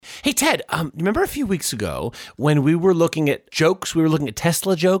Hey, Ted, remember a few weeks ago when we were looking at jokes? We were looking at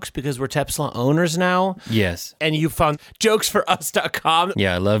Tesla jokes because we're Tesla owners now. Yes. And you found jokesforus.com.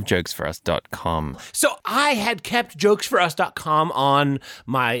 Yeah, I love jokesforus.com. So I had kept jokesforus.com on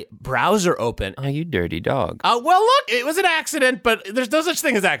my browser open. Oh, you dirty dog. Well, look, it was an accident, but there's no such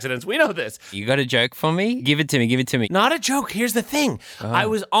thing as accidents. We know this. You got a joke for me? Give it to me. Not a joke. Here's the thing. I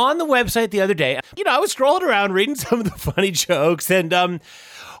was on the website the other day. I was scrolling around reading some of the funny jokes, and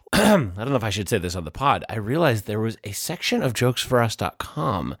I don't know if I should say this on the pod. I realized there was a section of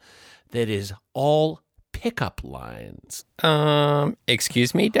jokesforus.com that is all pickup lines.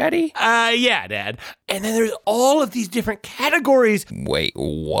 Excuse me, Daddy? Yeah, Dad. And then there's all of these different categories. Wait,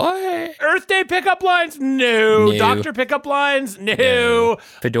 what? Earth Day pickup lines? No. Doctor pickup lines? No.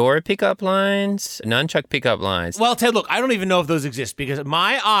 Fedora pickup lines? Nunchuck pickup lines? Well, Ted, look, I don't even know if those exist because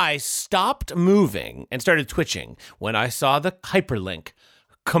my eye stopped moving and started twitching when I saw the hyperlink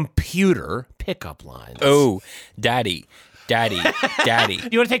computer pickup lines. Oh, Daddy. You want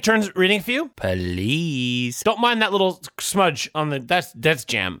to take turns reading a few? Please. Don't mind that little smudge on the... That's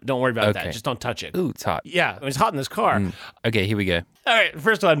jam. Don't worry about that. Okay. Just don't touch it. Ooh, it's hot. Yeah, it's hot in this car. Okay, here we go. All right,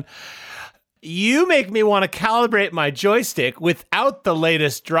 first one. You make me want to calibrate my joystick without the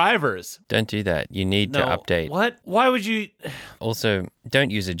latest drivers. Don't do that. You need to update. What? Why would you... Also, don't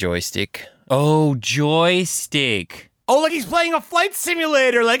use a joystick. Oh, joystick. Oh, like he's playing a flight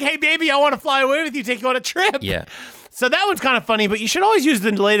simulator. Like, hey, baby, I want to fly away with you, take you on a trip. Yeah. So that one's kind of funny, but you should always use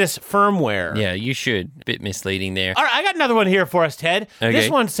the latest firmware. Yeah, you should. Bit misleading there. All right, I got another one here for us, Ted. Okay. This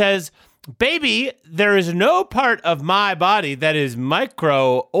one says, baby, there is no part of my body that is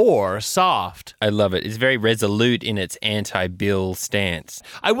micro or soft. I love it. It's very resolute in its anti-Bill stance.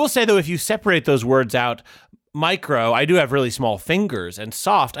 I will say, though, if you separate those words out, micro, I do have really small fingers, and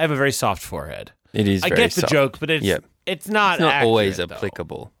soft, I have a very soft forehead. It is I very get the soft. joke, but it's not accurate, always though.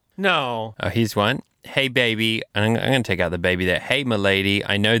 applicable. No. Here's one. Hey, baby. I'm going to take out the baby there. Hey, milady.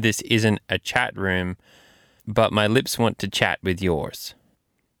 I know this isn't a chat room, but my lips want to chat with yours.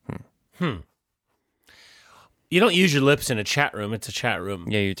 You don't use your lips in a chat room. It's a chat room.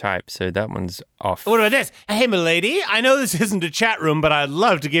 Yeah, you type, so that one's off. What about this? Hey, milady. I know this isn't a chat room, but I'd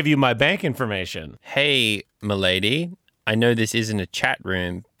love to give you my bank information. Hey, milady. I know this isn't a chat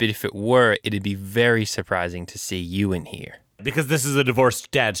room, but if it were, it'd be very surprising to see you in here. Because this is a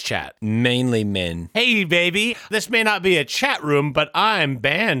divorced dad's chat. Mainly men. Hey, baby, this may not be a chat room, but I'm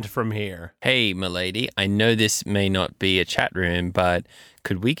banned from here. Hey, milady, I know this may not be a chat room, but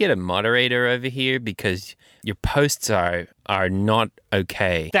could we get a moderator over here? Because your posts are not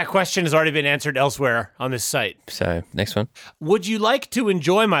okay. That question has already been answered elsewhere on this site. So, next one. Would you like to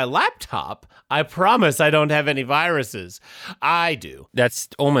enjoy my laptop? I promise I don't have any viruses. I do. That's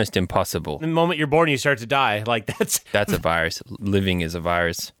almost impossible. The moment you're born, you start to die. Like, That's a virus. Living is a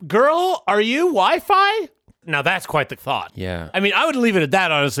virus. Girl, are you Wi-Fi? Now, that's quite the thought. Yeah. I mean, I would leave it at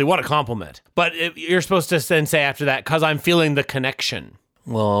that, honestly. What a compliment. But you're supposed to then say after that, because I'm feeling the connection.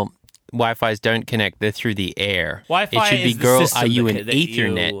 Well, Wi-Fi's don't connect. They're through the air. Wi-Fi It should be, is the girl, system are you an that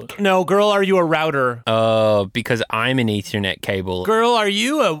Ethernet? No, girl, are you a router? Oh, because I'm an Ethernet cable. Girl, are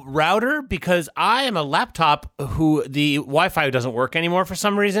you a router? Because I am a laptop who the Wi-Fi doesn't work anymore for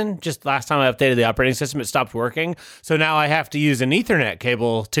some reason. Just last time I updated the operating system, it stopped working. So now I have to use an Ethernet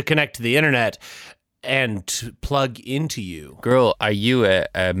cable to connect to the internet and to plug into you. Girl, are you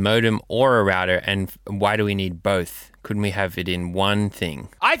a modem or a router? And why do we need both? Couldn't we have it in one thing?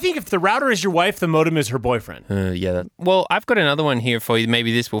 I think if the router is your wife, the modem is her boyfriend. Yeah. Well, I've got another one here for you.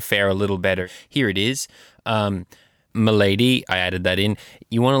 Maybe this will fare a little better. Here it is. Milady, I added that in.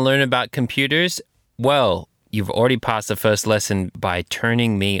 You want to learn about computers? Well, you've already passed the first lesson by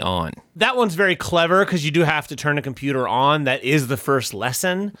turning me on. That one's very clever because you do have to turn a computer on. That is the first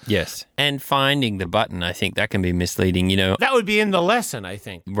lesson. Yes. And finding the button, I think that can be misleading, you know. That would be in the lesson, I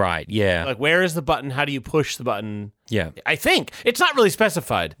think. Right, yeah. Like, where is the button? How do you push the button? Yeah. I think. It's not really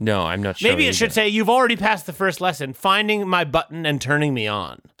specified. No, I'm not sure. Maybe it should say, you've already passed the first lesson, finding my button and turning me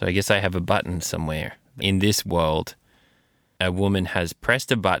on. So I guess I have a button somewhere. In this world, a woman has pressed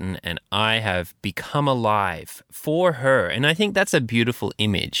a button and I have become alive for her. And I think that's a beautiful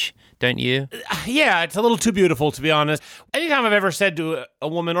image, don't you? Yeah, it's a little too beautiful, to be honest. Anytime I've ever said to a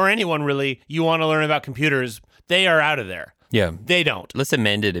woman or anyone really, you want to learn about computers, they are out of there. Yeah. They don't. Let's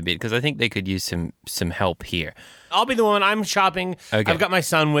amend it a bit because I think they could use some help here. I'll be the one. I'm shopping. Okay. I've got my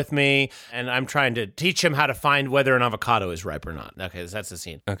son with me, and I'm trying to teach him how to find whether an avocado is ripe or not. Okay, that's the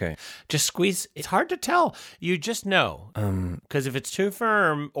scene. Okay. Just squeeze. It's hard to tell. You just know. Because if it's too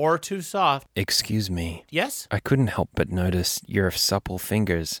firm or too soft. Excuse me. Yes? I couldn't help but notice your supple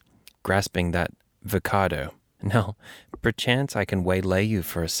fingers grasping that avocado. Now, perchance I can waylay you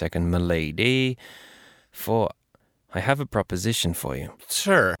for a second, milady, for I have a proposition for you.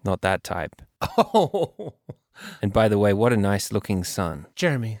 Sir. Not that type. Oh. And by the way, what a nice-looking son.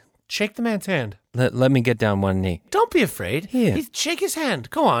 Jeremy, shake the man's hand. Let me get down one knee. Don't be afraid. Here. Shake his hand.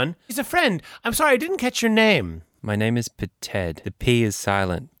 Go on. He's a friend. I'm sorry, I didn't catch your name. My name is Ted. The P is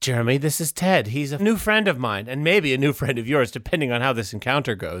silent. Jeremy, this is Ted. He's a new friend of mine, and maybe a new friend of yours, depending on how this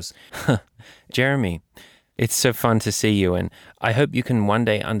encounter goes. Jeremy, it's so fun to see you, and I hope you can one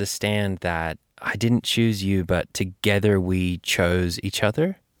day understand that I didn't choose you, but together we chose each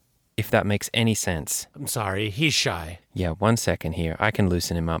other, if that makes any sense. I'm sorry, he's shy. Yeah, 1 second here. I can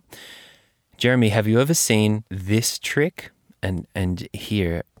loosen him up. Jeremy, have you ever seen this trick? And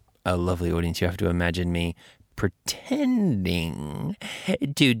here, a lovely audience, you have to imagine me pretending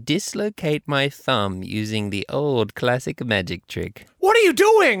to dislocate my thumb using the old classic magic trick. What are you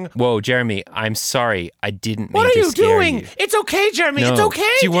doing? Whoa, Jeremy, I'm sorry. I didn't mean What are to you scare doing? you. It's okay, Jeremy. No. It's okay.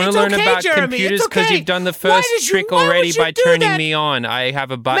 Do you want It's to learn okay, about Jeremy. computers? It's Because okay. you've done the Why first did you- trick why would already you by do turning that? me on. I have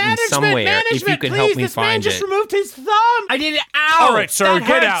a button Management, somewhere if you can please, help me this man find just it. removed his thumb. I did it. Ow! All right, sir, that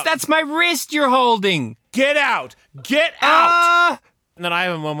get hurts. out. That's my wrist you're holding. Get out. Get out. And then I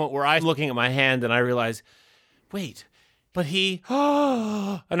have a moment where I'm looking at my hand and I realize, wait, but he,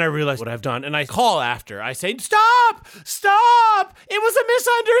 and I realize what I've done. And I call after. I say, stop, stop. It was a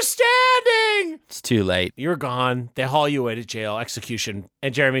misunderstanding. It's too late. You're gone. They haul you away to jail, execution.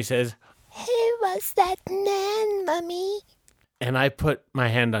 And Jeremy says, Who was that man, Mummy? and I put my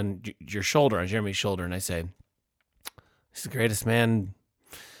hand on your shoulder, on Jeremy's shoulder, and I say, he's the greatest man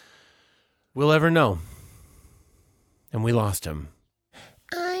we'll ever know. And we lost him.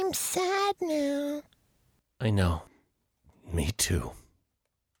 I'm sad now. I know. Me too.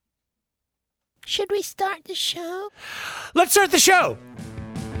 Should we start the show? Let's start the show.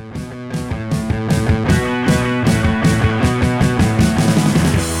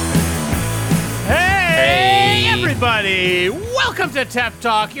 Hey, everybody. Welcome to Tep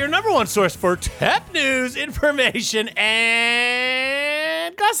Talk, your number one source for Tep news, information,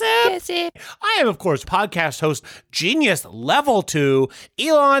 and gossip. Gossip. I am, of course, podcast host, Genius Level 2,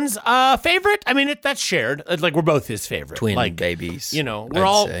 Elon's favorite. I mean, that's shared. Like, we're both his favorite. Twin like, babies. You know,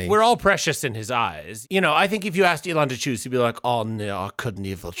 I'd say. we're all precious in his eyes. You know, I think if you asked Elon to choose, he'd be like, oh, no, I couldn't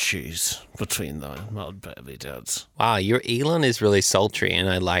even choose between them. My baby dads. Wow, your Elon is really sultry, and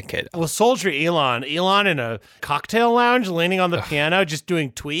I like it. Well, sultry Elon in a cocktail lounge, leaning on the piano, just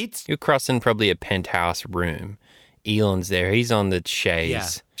doing tweets. You're crossing probably a penthouse room. Elon's there. He's on the chaise. Yeah.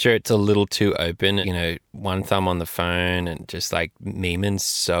 Sure, it's a little too open. You know, one thumb on the phone and just like memeing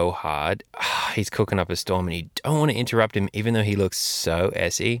so hard. He's cooking up a storm, and you don't want to interrupt him, even though he looks so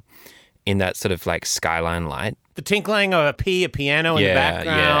essy in that sort of like skyline light. The tinkling of a piano in the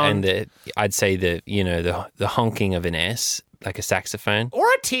background. Yeah, and I'd say the honking of an S, like a saxophone.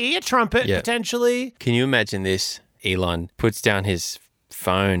 Or a T, a trumpet, Yeah. potentially. Can you imagine this? Elon puts down his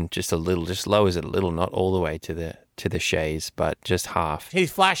phone just a little, just lowers it a little, not all the way to the chaise, but just half.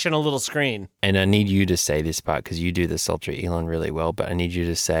 He's flashing a little screen. And I need you to say this part because you do the sultry Elon really well, but I need you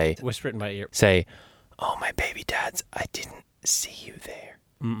to say, Whisper it in my ear. oh, my baby dads, I didn't see you there.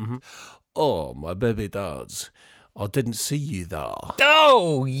 Oh, my baby dads. I didn't see you there.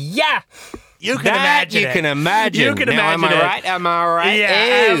 Oh, yeah. You can That imagine you it. can imagine. You can Now, imagine am I it. right? Am I right?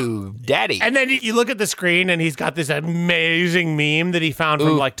 Yeah. Ew, daddy. And then you look at the screen and he's got this amazing meme that he found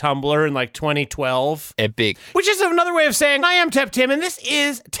from like Tumblr in like 2012. Epic. Which is another way of saying, I am Tep Tim and this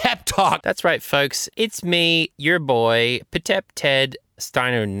is Tep Talk. That's right, folks. It's me, your boy, Petep Ted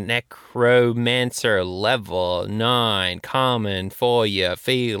Steiner Necromancer, level 9, coming for you,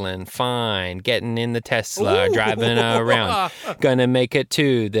 feeling fine, getting in the Tesla, driving around. Gonna make it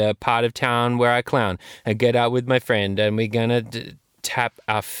to the part of town where I clown. I get out with my friend and we're gonna tap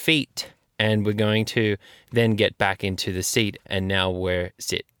our feet and we're going to then get back into the seat. And now we're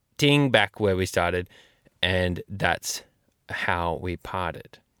sitting back where we started. And that's how we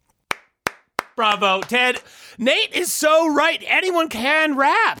parted. Bravo, Ted. Nate is so right. Anyone can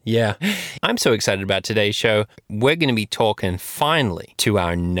rap. Yeah. I'm so excited about today's show. We're going to be talking finally to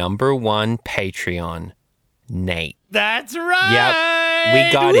our number one Patreon, Nate. That's right.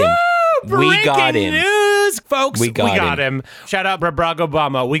 We got him. Woo! We got Breaking him. news, folks. We got him. Shout out Barack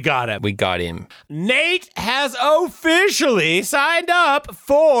Obama. We got him. We got him. Nate has officially signed up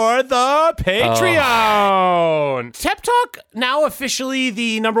for the Patreon. Tep Talk, now officially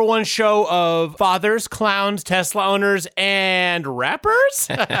the number one show of fathers, clowns, Tesla owners, and rappers.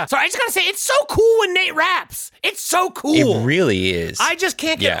 So I just gotta say, it's so cool when Nate raps. It's so cool. It really is. I just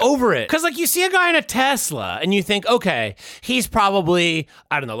can't get Yeah. over it. Because, like, you see a guy in a Tesla and you think, okay, he's probably,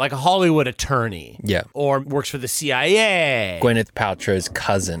 I don't know, like a Hollywood attorney. Yeah. Or works for the CIA. Gwyneth Paltrow's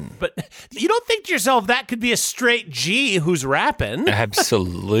cousin. But you don't think to yourself that could be a straight G who's rapping?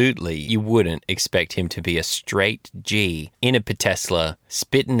 Absolutely. You wouldn't expect him to be a straight G in a Tesla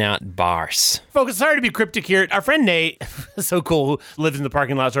spitting out bars. Folks, sorry to be cryptic here. Our friend Nate, so cool, who lives in the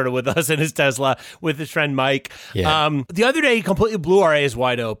parking lot sort of with us in his Tesla with his friend Mike. Yeah. The other day, he completely blew our eyes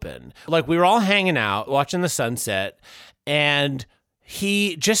wide open. Like, we were all hanging out, watching the sunset, and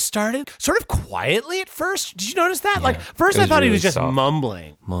he just started sort of quietly at first. Did you notice that? Yeah, Like, first it I was thought he really was just soft.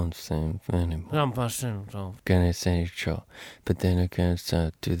 mumbling. Gonna say truck, but then I can't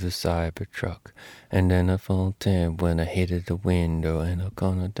start to the Cybertruck. And then I fall down when I hit the window, and I'm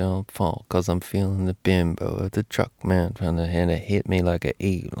gonna don't fall, cause I'm feeling the bimbo of the truck man trying to hit me like an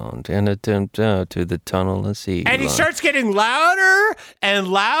Elon. And I turned down to the tunnel and see. And he starts getting louder and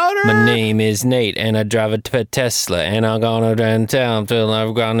louder. My name is Nate, and I drive a Tesla, and I'm gonna run down till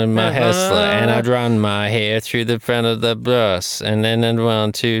I've gone in my Tesla, and I run my hair through the front of the bus, and then I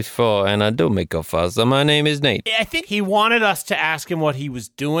run 2, 4, and I do make a fuss. So my name is Nate. I think he wanted us to ask him what he was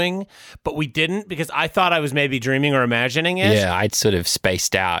doing, but we didn't because I thought I was maybe dreaming or imagining it. Yeah, I'd sort of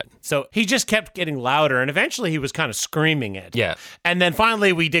spaced out. So he just kept getting louder, and eventually he was kind of screaming it. Yeah. And then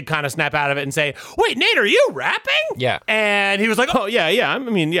finally we did kind of snap out of it and say, "Wait, Nate, are you rapping?" Yeah. And he was like, "Oh, yeah.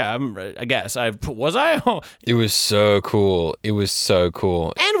 I guess was I?" Oh. It was so cool. It was so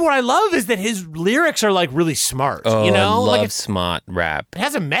cool. And what I love is that his lyrics are like really smart. Oh, you know, I love like smart rap. it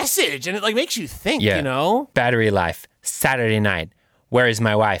has a message, and it like makes you think. Yeah. You know, Battery life. Saturday night. Where is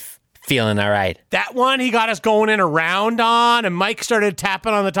my wife? Feeling all right. that one he got us going in a round on, and Mike started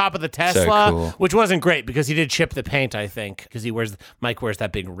tapping on the top of the Tesla, cool. which wasn't great because he did chip the paint, I think, because Mike wears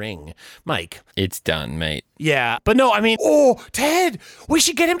that big ring. Mike. It's done, mate. Yeah, but no, I mean, oh, Ted, we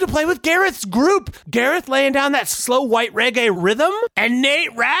should get him to play with Gareth's group. Gareth laying down that slow white reggae rhythm and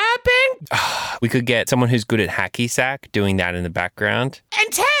Nate rapping. We could get someone who's good at hacky sack doing that in the background.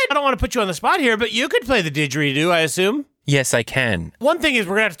 And Ted, I don't want to put you on the spot here, but you could play the didgeridoo, I assume. Yes, I can. One thing is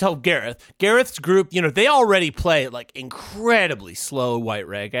we're going to have to tell Gareth. Gareth's group, they already play like incredibly slow white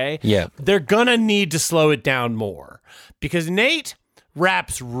reggae. Yeah. They're going to need to slow it down more because Nate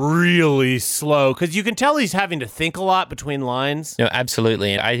raps really slow because you can tell he's having to think a lot between lines. No,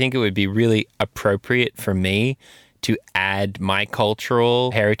 absolutely. I think it would be really appropriate for me to add my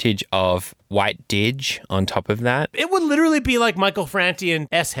cultural heritage of white didge on top of that. It would literally be like Michael Franti and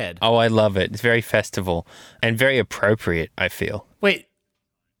S-Head. Oh, I love it. It's very festival and very appropriate, I feel. Wait,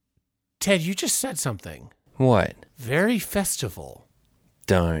 Ted, you just said something. What? Very festival.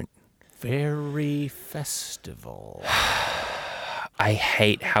 Don't. Very festival. I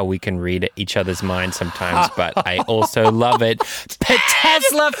hate how we can read each other's minds sometimes, but I also love it.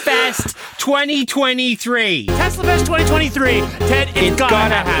 Tesla Fest 2023. Tesla Fest 2023. Ted, it's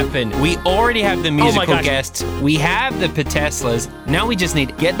gotta happen. We already have the musical gosh. guests. We have the Teslas. Now we just need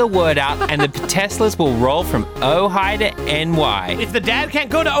to get the word out, and the Teslas will roll from Ojai to NY. If the dad can't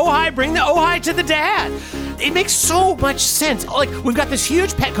go to Ojai, bring the Ojai to the dad. It makes so much sense. Like, we've got this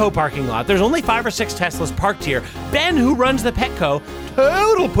huge Petco parking lot. There's only 5 or 6 Teslas parked here. Ben, who runs the Petco,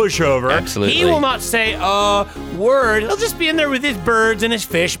 total pushover. Absolutely. He will not say a word. He'll just be in there with his birds and his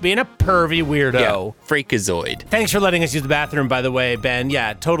fish, being a pervy weirdo. Yeah, freakazoid. Thanks for letting us use the bathroom, by the way, Ben.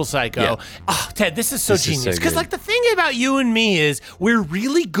 Yeah, total psycho. Yeah. Oh, Ted, this is so This is genius. so Because, good. like, the thing about you and me is we're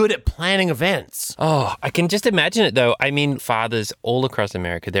really good at planning events. Oh, I can just imagine it, though. I mean, fathers all across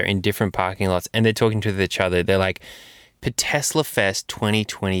America, they're in different parking lots, and they're talking to each other. They're like, Tesla Fest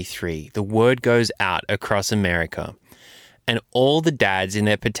 2023. The word goes out across America. And all the dads in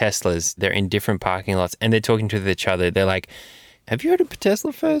their Teslas, they're in different parking lots, and they're talking to each other. They're like, have you heard of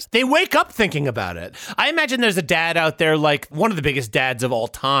Tesla Fest? They wake up thinking about it. I imagine there's a dad out there, like one of the biggest dads of all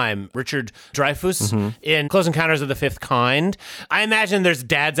time, Richard Dreyfuss in Close Encounters of the Fifth Kind. I imagine there's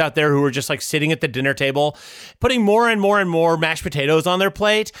dads out there who are just like sitting at the dinner table, putting more and more and more mashed potatoes on their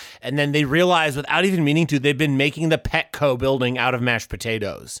plate, and then they realize without even meaning to, they've been making the Petco building out of mashed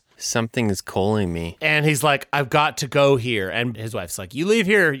potatoes. Something is calling me. And he's like, I've got to go here. And his wife's like, you leave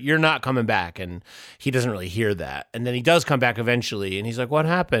here, you're not coming back. And he doesn't really hear that. And then he does come back eventually. And he's like, what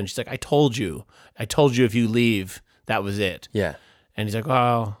happened? She's like, I told you if you leave, that was it. Yeah. And he's like,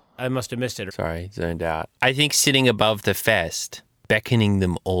 oh, I must have missed it. Sorry, zoned out. I think sitting above the fest, beckoning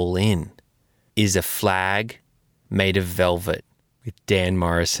them all in, is a flag made of velvet with Dan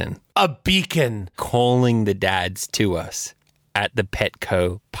Morrison A beacon. calling the dads to us at the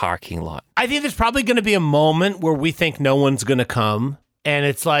Petco parking lot. I think there's probably going to be a moment where we think no one's going to come. And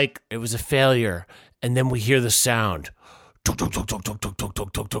it's like, it was a failure. And then we hear the sound. Tuk, tuk, tuk, tuk, tuk, tuk, tuk,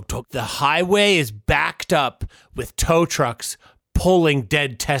 tuk, tuk, tuk, tuk. The highway is backed up with tow trucks pulling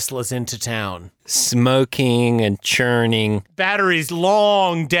dead Teslas into town. Smoking and churning. Batteries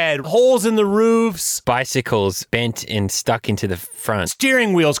long dead. Holes in the roofs. Bicycles bent and stuck into the front.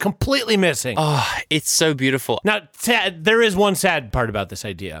 Steering wheels completely missing. Oh, it's so beautiful. Now, there is one sad part about this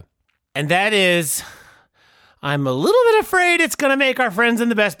idea, and that is I'm a little bit afraid it's going to make our friends in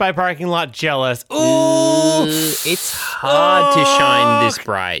the Best Buy parking lot jealous. Ooh. It's hard to shine this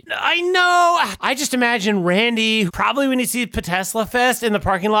bright. I know. I just imagine Randy, probably when he sees Patesla Fest in the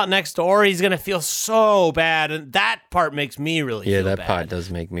parking lot next door, he's going to feel so bad. And that part makes me really feel bad. Yeah, that part does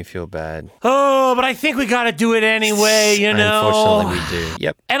make me feel bad. Oh, but I think we got to do it anyway, you know? Unfortunately, we do.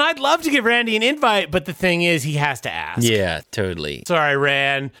 Yep. And I'd love to give Randy an invite, but the thing is, he has to ask. Yeah, totally. Sorry,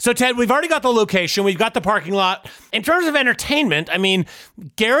 Ran. So, Ted, we've already got the location. We've got the parking lot. In terms of entertainment, I mean,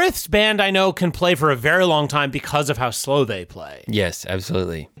 Gareth's band, I know, can play for a very long time because of how slow they play. Yes,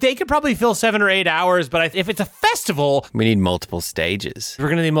 absolutely. They could probably fill 7 or 8 hours, but if it's a festival, We need multiple stages. we're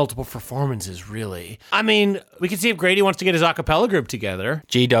going to need multiple performances, really. I mean, we can see if Grady wants to get his a cappella group together.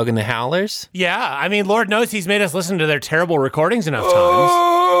 G-Dog and the Howlers? Yeah, I mean, Lord knows he's made us listen to their terrible recordings enough times.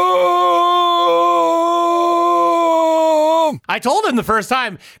 I told him the first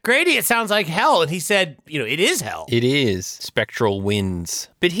time, Grady, it sounds like hell. And he said, it is hell. It is. Spectral Winds.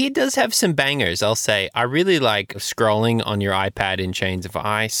 But he does have some bangers, I'll say. I really like Scrolling on Your iPad in Chains of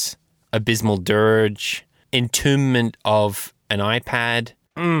Ice, Abysmal Dirge, Entombment of an iPad,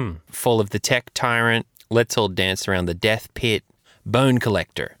 Fall of the Tech Tyrant, Let's All Dance Around the Death Pit, Bone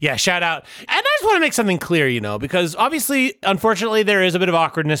Collector. Yeah, shout out. And I just want to make something clear, because obviously, unfortunately, there is a bit of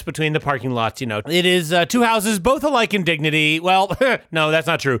awkwardness between the parking lots, It is two houses, both alike in dignity. Well, no, that's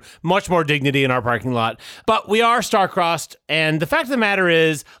not true. Much more dignity in our parking lot. But we are star-crossed, and the fact of the matter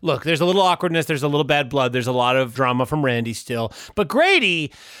is, look, there's a little awkwardness, there's a little bad blood, there's a lot of drama from Randy still. But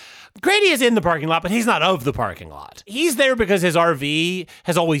Grady is in the parking lot, but he's not of the parking lot. He's there because his RV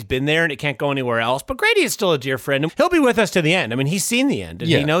has always been there and it can't go anywhere else. But Grady is still a dear friend. He'll be with us to the end. I mean, he's seen the end and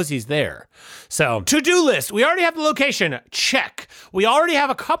he knows he's there. So, to-do list. We already have the location. Check. We already have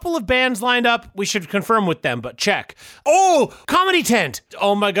a couple of bands lined up. We should confirm with them, but check. Oh, comedy tent.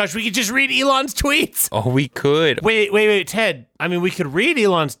 Oh my gosh, we could just read Elon's tweets. Oh, we could. Wait, Ted. I mean, we could read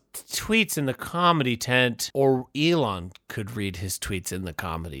Elon's tweets in the comedy tent, or Elon could read his tweets in the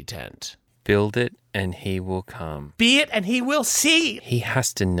comedy tent. Build it and he will come. Be it and he will see. He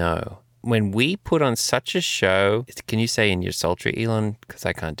has to know. When we put on such a show, can you say in your sultry, Elon? Because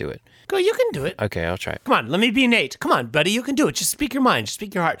I can't do it. Go, you can do it. Okay, I'll try. Come on, let me be Nate. Come on, buddy, you can do it. Just speak your mind. Just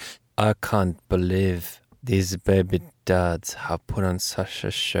speak your heart. I can't believe these baby dads have put on such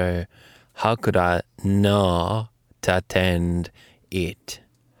a show. How could I not attend it?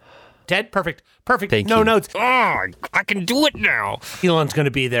 Ted, perfect. Thank no you. notes. Oh, I can do it now. Elon's going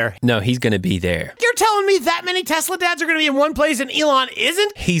to be there. No, he's going to be there. You're telling me that many Tesla dads are going to be in one place and Elon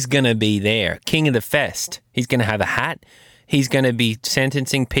isn't? He's going to be there. King of the fest. He's going to have a hat. He's going to be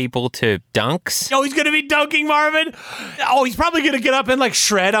sentencing people to dunks. Oh, he's going to be dunking Marvin? Oh, he's probably going to get up and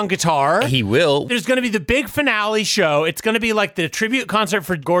shred on guitar. He will. There's going to be the big finale show. It's going to be like the tribute concert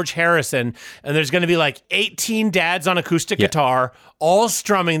for George Harrison. And there's going to be 18 dads on acoustic guitar, all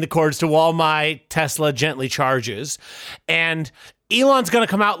strumming the chords to While My Tesla Gently Charges. And Elon's going to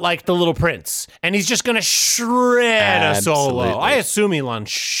come out like the Little Prince, and he's just going to shred a solo. Absolutely. I assume Elon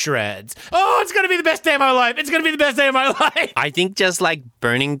shreds. Oh, it's going to be the best day of my life. It's going to be the best day of my life. I think just like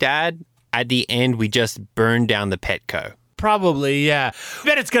Burning Dad, at the end, we just burn down the Petco. Probably, yeah. I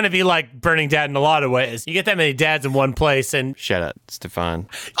bet it's going to be like Burning Dad in a lot of ways. You get that many dads in one place and... Shut up, Stefan.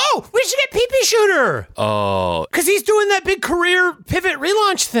 Oh, we should get Pee-Pee Shooter! Oh, Because he's doing that big career pivot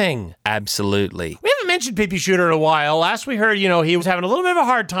relaunch thing. absolutely. We haven't mentioned Pee-Pee Shooter in a while. Last we heard, he was having a little bit of a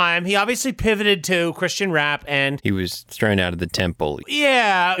hard time. He obviously pivoted to Christian rap and... He was thrown out of the temple.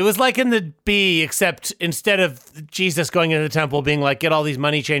 Yeah, it was like in the Bee, except instead of Jesus going into the temple being like, get all these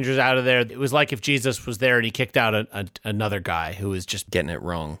money changers out of there, it was like if Jesus was there and he kicked out another guy who was just... Getting it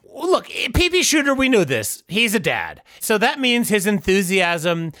wrong. Look, Pee-Pee Shooter, we knew this. He's a dad. So that means his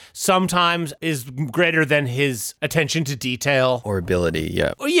enthusiasm sometimes is greater than his attention to detail. Or ability,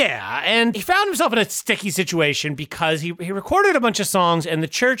 yeah. Well, yeah, and he found himself in a sticky situation because he recorded a bunch of songs, and the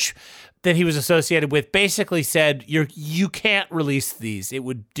church that he was associated with basically said, you can't release these. It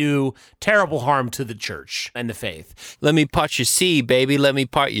would do terrible harm to the church and the faith. Let me part your C, baby. Let me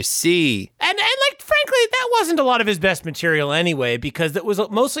part your C. And frankly, that wasn't a lot of his best material anyway, because it was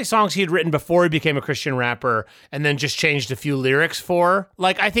mostly songs he had written before he became a Christian rapper and then just changed a few lyrics for.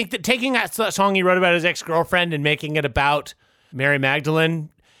 I think that taking that song he wrote about his ex-girlfriend and making it about Mary Magdalene,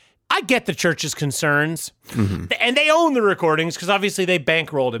 I get the church's concerns. And they own the recordings because obviously they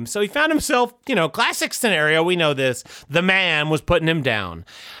bankrolled him. So he found himself, classic scenario. We know this. The man was putting him down.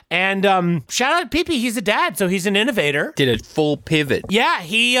 And shout out to Pee-Pee. He's a dad, so he's an innovator. Did a full pivot. Yeah,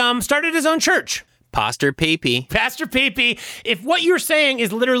 he started his own church. Pastor Pee-Pee. Pastor Pee-Pee. If what you're saying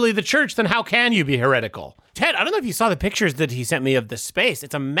is literally the church, then how can you be heretical? Ted, I don't know if you saw the pictures that he sent me of the space.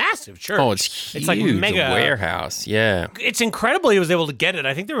 It's a massive church. Oh, it's huge. It's like mega a warehouse. Yeah. It's incredible he was able to get it.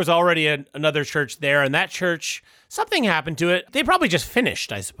 I think there was already another church there, and that church, something happened to it. They probably just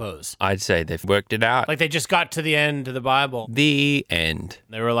finished, I suppose. I'd say they've worked it out. Like they just got to the end of the Bible. The end.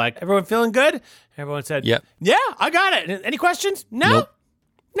 They were like, everyone feeling good? Everyone said, Yep. Yeah, I got it. Any questions? No. Nope.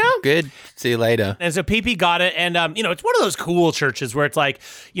 No. Good. See you later. And so Pee-Pee got it. And, it's one of those cool churches where it's like,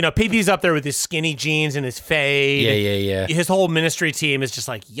 Pee-Pee's up there with his skinny jeans and his fade. Yeah. His whole ministry team is just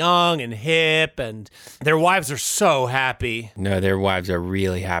like young and hip, and their wives are so happy. No, their wives are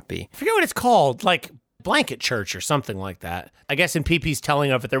really happy. I forget what it's called, like blanket church or something like that. I guess in Pee-Pee's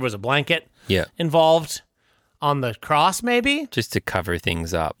telling of it, there was a blanket involved on the cross, maybe? Just to cover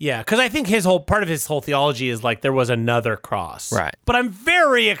things up. Yeah, because I think part of his whole theology is like there was another cross. Right. But I'm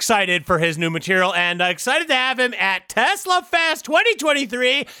very excited for his new material and excited to have him at Tesla Fest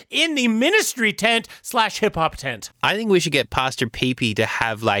 2023 in the ministry tent / hip hop tent. I think we should get Pastor Pee-Pee to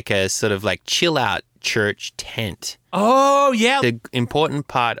have like a sort of like chill out church tent. Oh, yeah. The important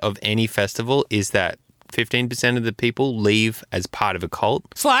part of any festival is that 15% of the people leave as part of a cult.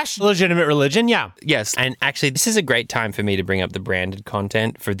 / legitimate religion, yeah. Yes, and actually this is a great time for me to bring up the branded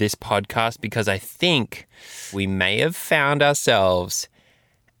content for this podcast because I think we may have found ourselves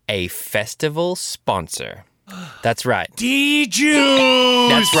a festival sponsor. That's right. D-Juice!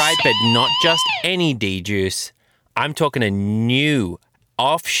 That's right, but not just any D-Juice. I'm talking a new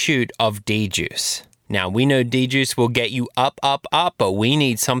offshoot of D-Juice. Now, we know D-Juice will get you up, but we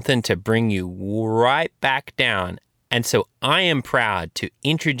need something to bring you right back down. And so I am proud to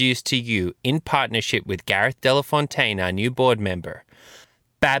introduce to you, in partnership with Gareth Delafontaine, our new board member,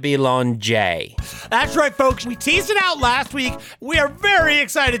 Babylon J. That's right, folks. We teased it out last week. We are very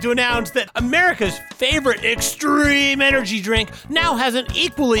excited to announce that America's favorite extreme energy drink now has an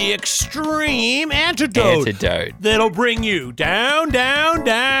equally extreme antidote. That'll bring you down, down,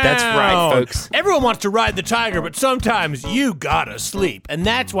 down. That's right, folks. Everyone wants to ride the tiger, but sometimes you gotta sleep. And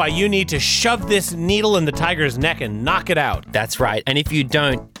that's why you need to shove this needle in the tiger's neck and knock it out. That's right. And if you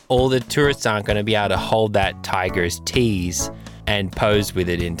don't, all the tourists aren't going to be able to hold that tiger's tease and pose with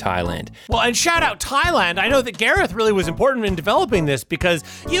it in Thailand. Well, and shout out Thailand. I know that Gareth really was important in developing this because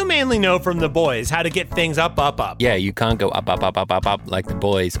you mainly know from the boys how to get things up. Yeah, you can't go up like the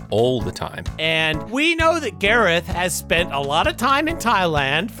boys all the time. And we know that Gareth has spent a lot of time in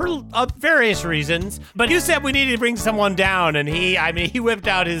Thailand for various reasons, but you said we needed to bring someone down, and he whipped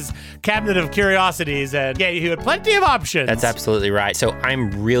out his cabinet of curiosities, and yeah, he had plenty of options. That's absolutely right. So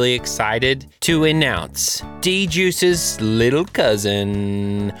I'm really excited to announce D-Juice's little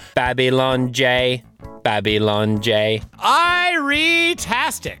cousin, Babylon J.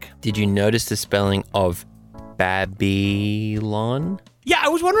 Iritastic. Did you notice the spelling of Babylon? Yeah, I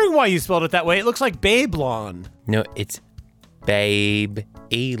was wondering why you spelled it that way. It looks like Babylon. No, it's Babe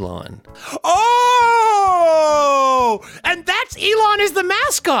Elon. Oh! And that's Elon is the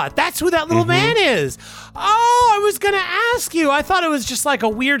mascot. That's who that little man is. Oh, I was going to ask you. I thought it was just like a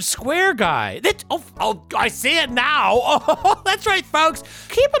weird square guy. I see it now. Oh, that's right, folks.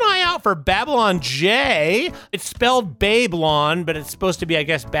 Keep an eye out for Babylon J. It's spelled Babylon, but it's supposed to be, I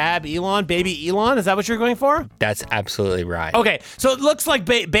guess, Baby Elon. Is that what you're going for? That's absolutely right. Okay, so it looks like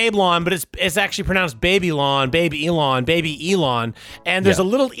Babylon, but it's actually pronounced Babylon, Baby Elon. And there's a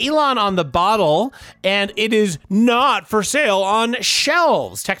little Elon on the bottle, and it is not for sale on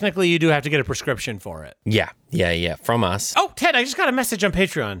shelves. Technically, you do have to get a prescription for it. Yeah, from us. Oh, Ted, I just got a message on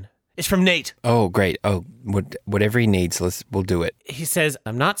Patreon. It's from Nate. Oh, great. Oh, whatever he needs, we'll do it. He says,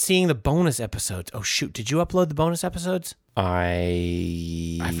 I'm not seeing the bonus episodes. Oh, shoot. Did you upload the bonus episodes?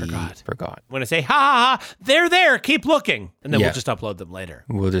 I forgot. I'm going to say, ha, they're there. Keep looking. And then we'll just upload them later.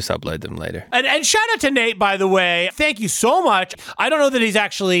 And shout out to Nate, by the way. Thank you so much. I don't know that he's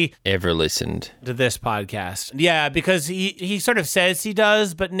actually ever listened to this podcast. Yeah, because he sort of says he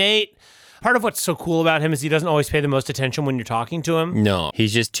does, but Nate, part of what's so cool about him is he doesn't always pay the most attention when you're talking to him. No,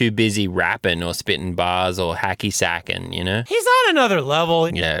 he's just too busy rapping or spitting bars or hacky sacking, you know? He's on another level.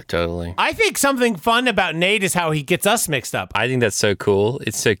 Yeah, totally. I think something fun about Nate is how he gets us mixed up. I think that's so cool.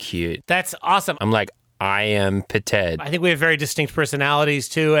 It's so cute. That's awesome. I'm like, I am Pated. I think we have very distinct personalities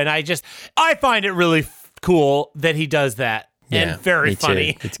too, and I find it really cool that he does that. Yeah, and very me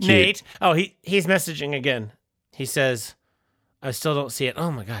funny. Too. It's cute. Nate, he's messaging again. He says, I still don't see it.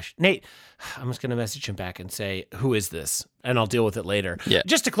 Oh my gosh. Nate, I'm just going to message him back and say, who is this? And I'll deal with it later. Yeah.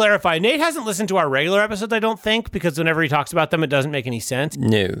 Just to clarify, Nate hasn't listened to our regular episodes, I don't think, because whenever he talks about them, it doesn't make any sense.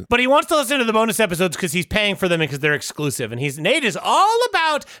 No. But he wants to listen to the bonus episodes because he's paying for them and because they're exclusive. And Nate is all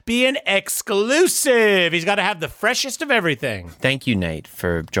about being exclusive. He's got to have the freshest of everything. Thank you, Nate,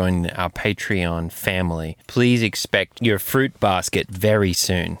 for joining our Patreon family. Please expect your fruit basket very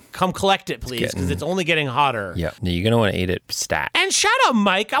soon. Come collect it, please, because it's only getting hotter. Yeah. You're going to want to eat it stat. And shout out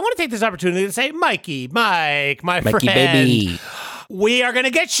Mike. I want to take this opportunity to say, Mike, my Mikey, friend. baby. We are going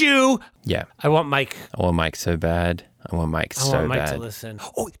to get you. Yeah. I want Mike. I want Mike so bad. I want Mike so bad. I want Mike to listen.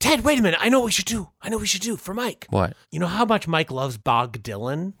 Oh, Ted, wait a minute. I know what we should do for Mike. What? You know how much Mike loves Bob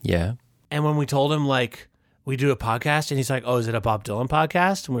Dylan? Yeah. And when we told him, like, we do a podcast, and he's like, oh, is it a Bob Dylan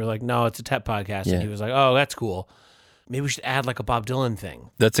podcast? And we were like, no, it's a TEP podcast. Yeah. And he was like, oh, that's cool. Maybe we should add, like, a Bob Dylan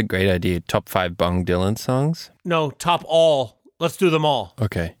thing. That's a great idea. Top 5 Bong Dylan songs? No, top all. Let's do them all.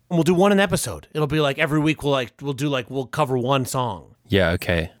 Okay. And we'll do one an episode. It'll be like every week we'll cover one song. Yeah,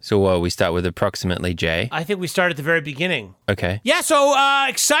 okay. So we start with approximately J. I think we start at the very beginning. Okay. Yeah, so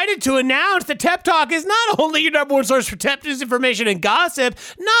excited to announce that TEP Talk is not only your number one source for TEP news, information, and gossip,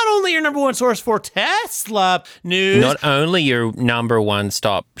 not only your number one source for Tesla news. Not only your number one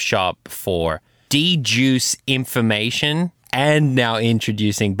stop shop for de-juice information, and now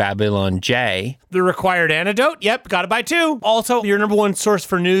introducing Babylon J. The required antidote. Yep, got to buy 2. Also, your number one source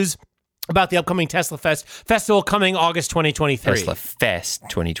for news about the upcoming Tesla Festival coming August 2023. Tesla Fest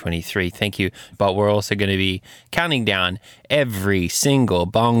 2023. Thank you. But we're also going to be counting down every single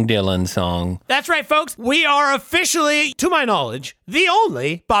Bong Dylan song. That's right, folks. We are officially, to my knowledge, the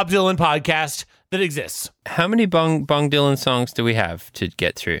only Bob Dylan podcast that exists. How many Bong Dylan songs do we have to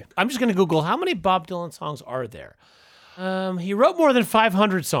get through? I'm just going to Google how many Bob Dylan songs are there. He wrote more than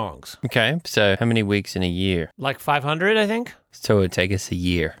 500 songs. Okay, so how many weeks in a year? Like 500, I think. So it would take us a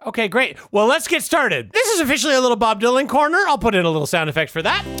year. Okay, great. Well, let's get started. This is officially a little Bob Dylan corner. I'll put in a little sound effect for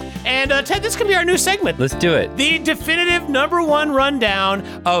that. And Ted, this can be our new segment. Let's do it. The definitive number one rundown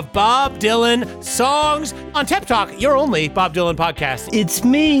of Bob Dylan songs on TEP Talk, your only Bob Dylan podcast. It's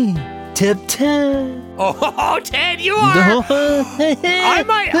me, Tip Ted. Oh, Ted, you are. I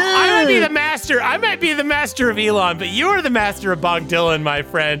might be the master. I might be the master of Elon, but you are the master of Bob Dylan, my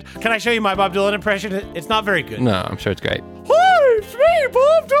friend. Can I show you my Bob Dylan impression? It's not very good. No, I'm sure it's great. Hi, it's me,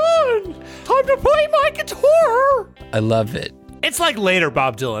 Bob Dylan. Time to play my guitar. I love it. It's like later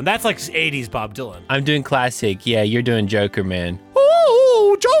Bob Dylan. That's like 80s Bob Dylan. I'm doing classic. Yeah, you're doing Joker Man.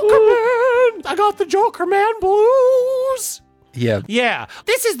 Oh, Joker Man. I got the Joker Man blues. Yeah. Yeah.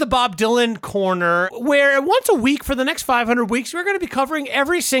 This is the Bob Dylan corner where once a week for the next 500 weeks, we're going to be covering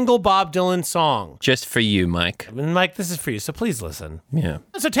every single Bob Dylan song. Just for you, Mike. And Mike, this is for you, so please listen. Yeah.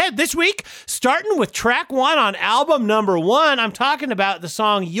 So Ted, this week, starting with track 1 on album number 1, I'm talking about the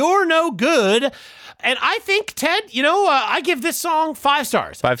song You're No Good. And I think, Ted, I give this song 5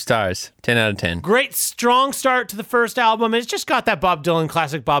 stars. 5 stars. 10 out of 10. Great, strong start to the first album. It's just got that Bob Dylan,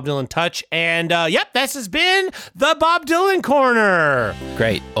 classic Bob Dylan touch. And this has been the Bob Dylan Corner.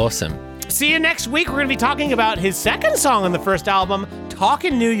 Great. Awesome. See you next week. We're going to be talking about his second song on the first album,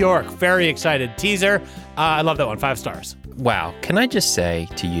 Talkin' New York. Very excited. Teaser. I love that one. 5 stars. Wow. Can I just say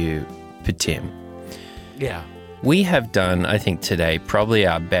to you, Patim? Yeah. We have done, I think today, probably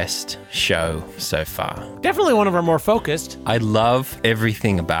our best show so far. Definitely one of our more focused. I love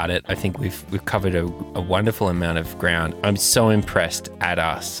everything about it. I think we've covered a wonderful amount of ground. I'm so impressed at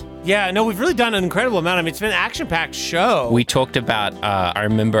us. Yeah, no, we've really done an incredible amount. I mean, it's been an action-packed show. We talked about, I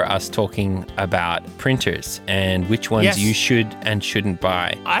remember us talking about printers and which ones you should and shouldn't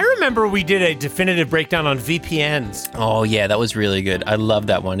buy. I remember we did a definitive breakdown on VPNs. Oh, yeah, that was really good. I love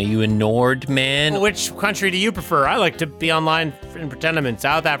that one. Are you a Nord man? Which country do you prefer? I like to be online and pretend I'm in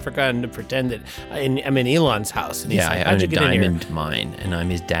South Africa and pretend that I'm in Elon's house. And yeah, like, I own a diamond mine and I'm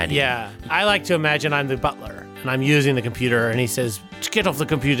his daddy. Yeah, I like to imagine I'm the butler and I'm using the computer and he says, get off the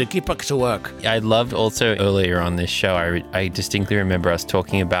computer, get back to work. I loved also earlier on this show, I distinctly remember us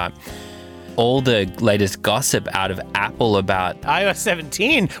talking about all the latest gossip out of Apple about iOS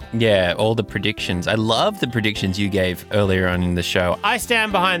 17. Yeah, all the predictions. I love the predictions you gave earlier on in the show. I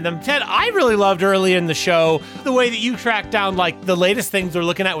stand behind them. Ted, I really loved early in the show the way that you tracked down like the latest things they're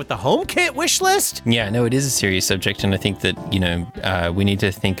looking at with the HomeKit wish list. Yeah, no, it is a serious subject, and I think that, we need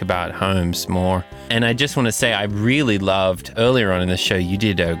to think about homes more. And I just want to say I really loved earlier on in the show you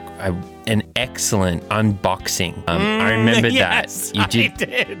did an excellent unboxing. I remember yes, that. You did.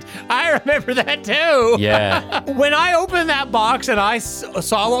 I did. I remember that too. Yeah. When I opened that box and I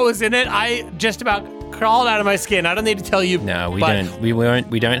saw what was in it, I just about crawled out of my skin. I don't need to tell you. No, we but don't.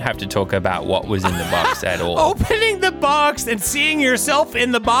 We don't have to talk about what was in the box at all. Opening the box and seeing yourself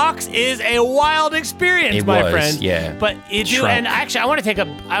in the box is a wild experience, It my was, friend. yeah. But and actually, I want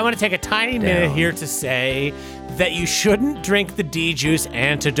to take a tiny minute Down. here to say that you shouldn't drink the D-Juice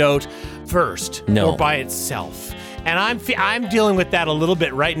antidote first No. or by itself. And I'm dealing with that a little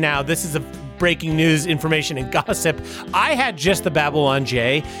bit right now. This is a breaking news information and gossip. I had just the Babylon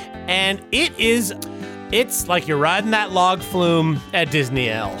J, and it's like you're riding that log flume at Disney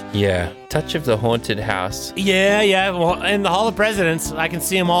L. Yeah. Touch of the haunted house. Yeah. Well, in the Hall of Presidents, I can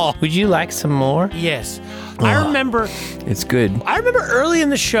see them all. Would you like some more? Yes. I remember It's good. early in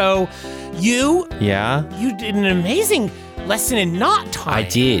the show, you Yeah. did an amazing lesson in knot tying. I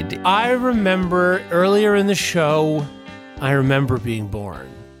did. I remember earlier in the show, I remember being born.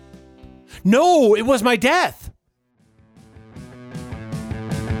 No, it was my death.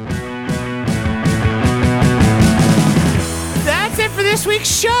 That's it for this week's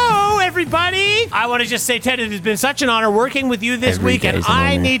show, everybody. I want to just say, Ted, it has been such an honor working with you this Every week, and day's an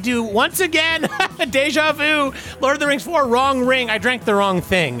I honor. need to, once again, deja vu, Lord of the Rings 4, wrong ring. I drank the wrong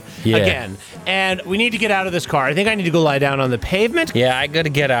thing again, and we need to get out of this car. I think I need to go lie down on the pavement. Yeah, I got to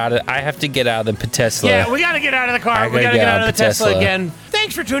get out of. I have to get out of the Tesla. Yeah, we got to get out of the car. I We gotta got to get get out of the Tesla, Tesla. again.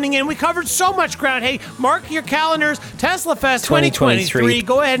 Thanks for tuning in. We covered so much ground. Hey, mark your calendars. Tesla Fest 2023. 2023.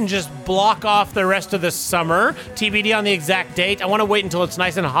 Go ahead and just block off the rest of the summer. TBD on the exact date. I want to wait until it's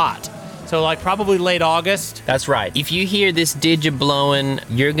nice and hot. So, like, probably late August. That's right. If you hear this digi blowing,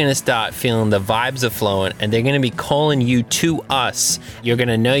 you're going to start feeling the vibes are flowing, and they're going to be calling you to us. You're going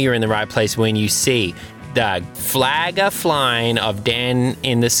to know you're in the right place when you see the flag a flying of Dan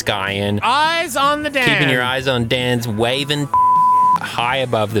in the sky and Eyes on the Dan. keeping your eyes on Dan's waving high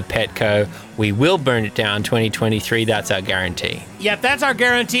above the Petco. We will burn it down 2023. That's our guarantee. Yep, that's our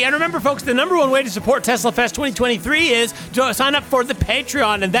guarantee. And remember, folks, the number one way to support Tesla Fest 2023 is to sign up for the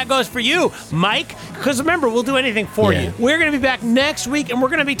Patreon. And that goes for you, Mike, because remember, we'll do anything for Yeah. you. We're going to be back next week, and we're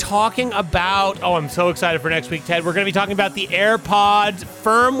going to be talking about, oh, I'm so excited for next week, Ted. We're going to be talking about the AirPods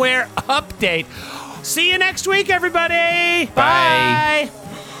firmware update. See you next week, everybody. Bye.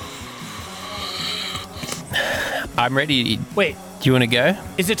 I'm ready. Wait, Do you want to go?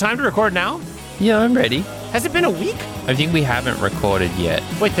 is it time to record now? Yeah, I'm ready. Has it been a week? I think we haven't recorded yet.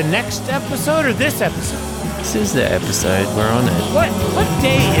 Wait, the next episode or this episode? This is the episode. We're on it. What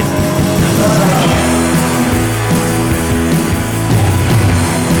day is it?